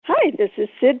Hi, this is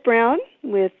Sid Brown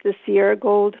with the Sierra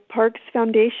Gold Parks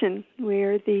Foundation.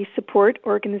 We're the support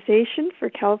organization for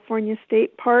California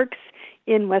State Parks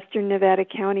in Western Nevada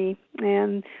County,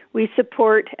 and we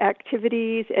support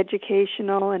activities,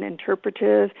 educational and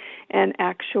interpretive, and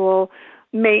actual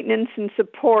maintenance and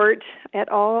support at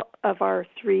all of our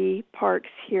 3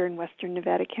 parks here in Western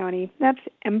Nevada County. That's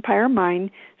Empire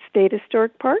Mine State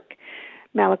Historic Park,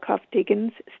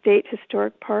 Malakoff-Diggins State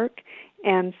Historic Park,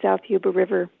 and South Yuba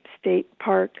River State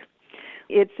Park.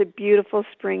 It's a beautiful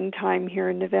springtime here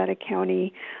in Nevada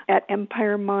County. At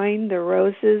Empire Mine, the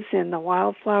roses and the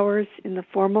wildflowers in the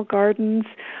formal gardens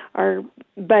are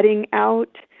budding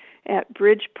out. At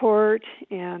Bridgeport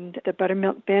and the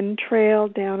Buttermilk Bend Trail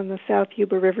down in the South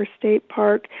Yuba River State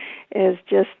Park is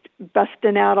just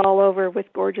busting out all over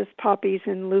with gorgeous poppies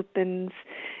and lupins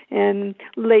and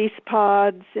lace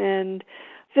pods and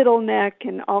fiddleneck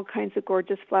and all kinds of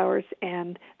gorgeous flowers.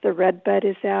 And the redbud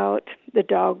is out, the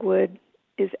dogwood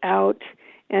is out,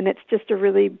 and it's just a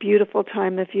really beautiful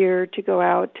time of year to go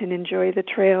out and enjoy the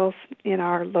trails in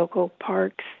our local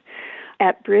parks.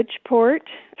 At Bridgeport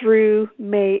through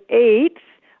May 8th,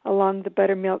 along the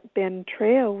Buttermilk Bend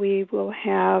Trail, we will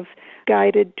have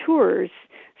guided tours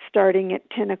starting at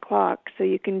 10 o'clock. So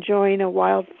you can join a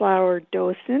wildflower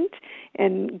docent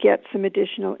and get some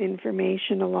additional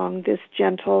information along this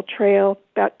gentle trail,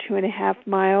 about 2.5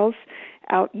 miles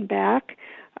out and back.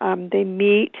 They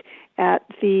meet at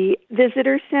the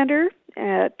Visitor Center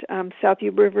at South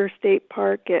Yuba River State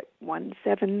Park at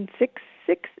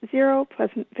 17660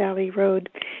 Pleasant Valley Road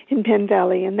in Penn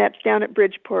Valley, and that's down at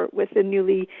Bridgeport with the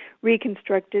newly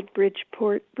reconstructed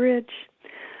Bridgeport Bridge.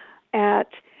 At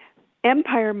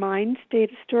Empire Mine State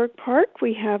Historic Park,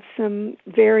 we have some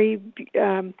very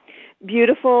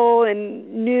beautiful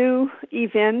and new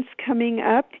events coming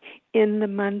up in the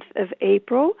month of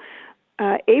April.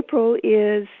 April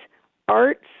is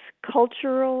Arts,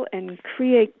 Culture, and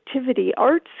Creativity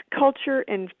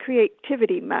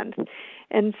Month.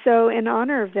 And so in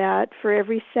honor of that, for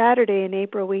every Saturday in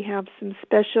April, we have some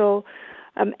special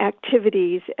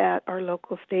activities at our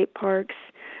local state parks.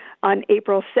 On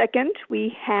April 2nd,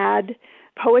 we had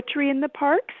Poetry in the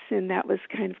Parks, and that was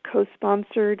kind of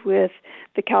co-sponsored with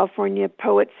the California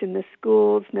Poets in the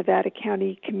Schools, Nevada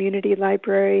County Community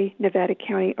Library, Nevada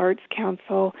County Arts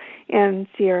Council, and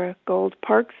Sierra Gold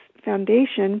Parks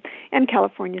Foundation, and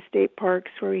California State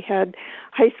Parks, where we had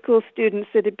high school students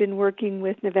that had been working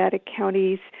with Nevada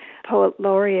County's Poet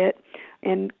Laureate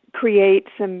and create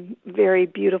some very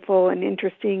beautiful and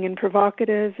interesting and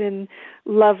provocative and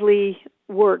lovely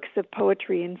works of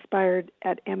poetry inspired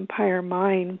at Empire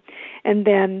Mine. And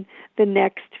then the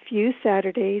next few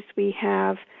Saturdays, we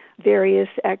have various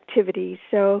activities.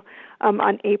 So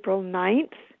on April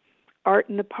 9th, Art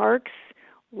in the Parks,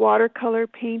 watercolor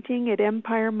painting at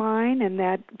Empire Mine, and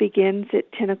that begins at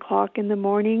 10 o'clock in the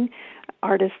morning.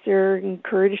 Artists are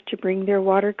encouraged to bring their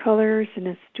watercolors and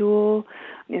a stool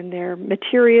and their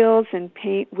materials and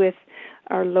paint with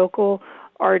our local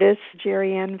artist,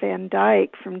 Jerry Ann Van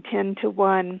Dyke, from 10 to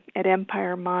 1 at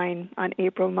Empire Mine on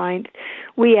April 9th.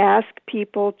 We ask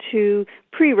people to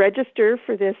pre-register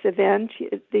for this event.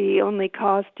 The only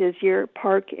cost is your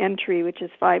park entry, which is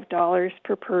 $5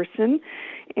 per person,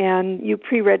 and you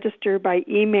pre-register by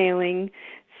emailing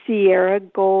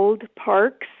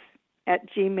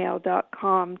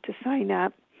sierragoldparks@gmail.com to sign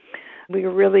up.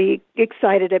 We're really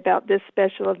excited about this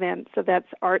special event. So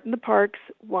that's Art in the Parks,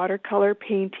 watercolor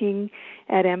painting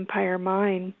at Empire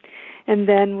Mine. And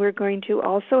then we're going to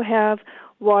also have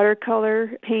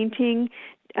watercolor painting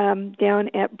down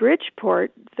at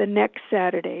Bridgeport the next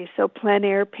Saturday. So plein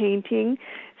air painting,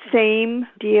 same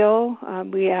deal.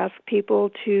 We ask people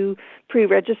to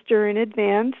pre-register in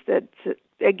advance.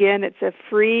 Again, it's a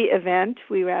free event.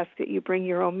 We ask that you bring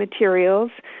your own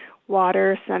materials,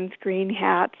 water, sunscreen,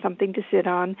 hat, something to sit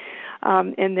on.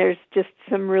 And there's just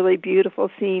some really beautiful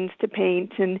scenes to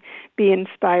paint and be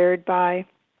inspired by.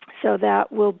 So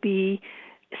that will be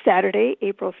Saturday,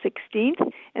 April 16th.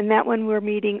 And that one we're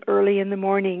meeting early in the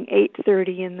morning,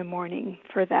 8:30 in the morning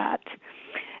for that.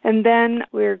 And then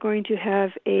we're going to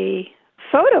have a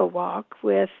photo walk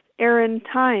with Aaron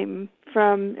Time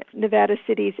from Nevada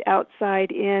City's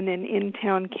Outside Inn and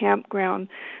In-Town Campground,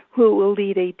 who will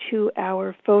lead a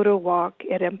 2-hour photo walk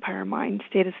at Empire Mine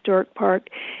State Historic Park,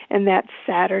 and that's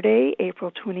Saturday,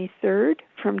 April 23rd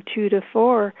from 2 to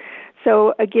 4.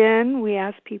 So again, we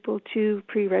ask people to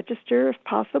pre-register if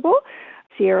possible,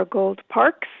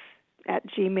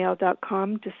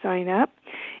 sierragoldparks@gmail.com to sign up.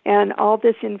 And all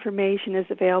this information is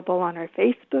available on our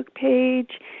Facebook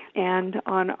page and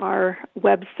on our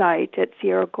website at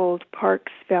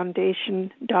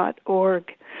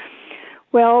sierragoldparksfoundation.org.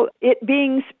 Well, it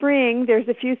being spring, there's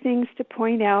a few things to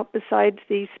point out besides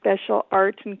the special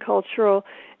art and cultural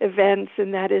events,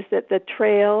 and that is that the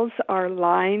trails are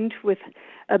lined with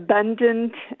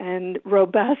abundant and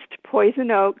robust poison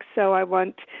oak. So I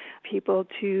want people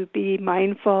to be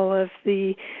mindful of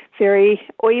the very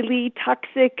oily,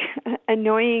 toxic,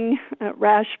 annoying,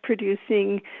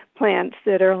 rash-producing plants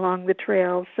that are along the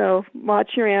trail. So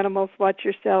watch your animals, watch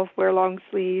yourself, wear long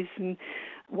sleeves, and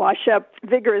wash up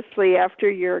vigorously after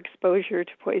your exposure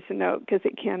to poison oak because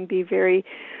it can be very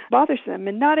bothersome.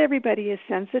 And not everybody is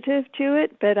sensitive to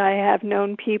it, but I have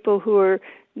known people who are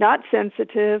not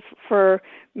sensitive for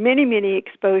many, many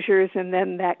exposures, and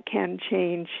then that can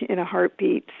change in a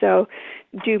heartbeat. So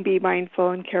do be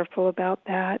mindful and careful about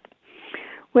that.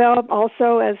 Well,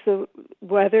 also, as the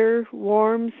weather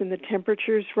warms and the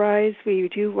temperatures rise, we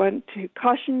do want to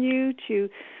caution you to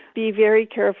be very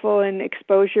careful in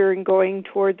exposure and going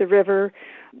toward the river.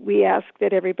 We ask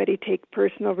that everybody take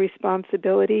personal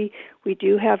responsibility. We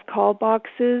do have call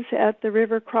boxes at the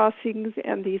river crossings,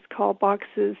 and these call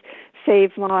boxes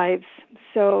save lives.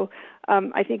 So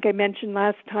I think I mentioned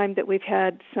last time that we've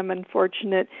had some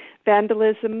unfortunate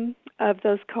vandalism of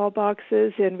those call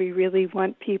boxes, and we really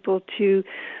want people to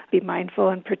be mindful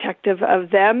and protective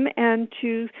of them and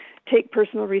to take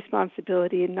personal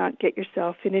responsibility and not get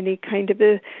yourself in any kind of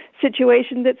a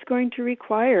situation that's going to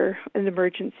require an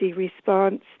emergency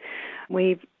response.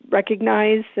 We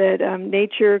recognize that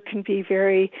nature can be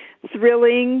very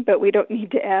thrilling, but we don't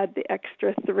need to add the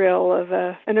extra thrill of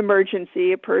an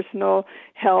emergency, a personal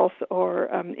health or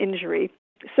injury.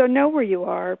 So know where you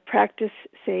are, practice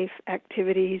safe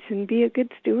activities, and be a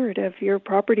good steward of your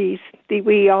properties.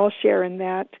 We all share in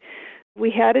that. We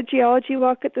had a geology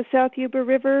walk at the South Yuba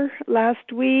River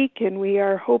last week, and we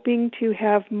are hoping to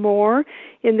have more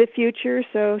in the future,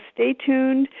 so stay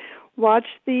tuned. Watch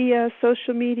the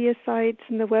social media sites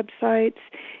and the websites,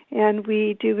 and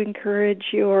we do encourage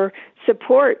your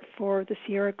support for the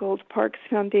Sierra Gold Parks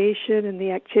Foundation and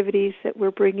the activities that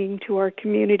we're bringing to our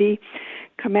community.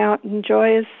 Come out and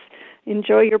enjoy us,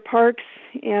 enjoy your parks,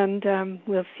 and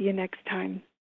we'll see you next time.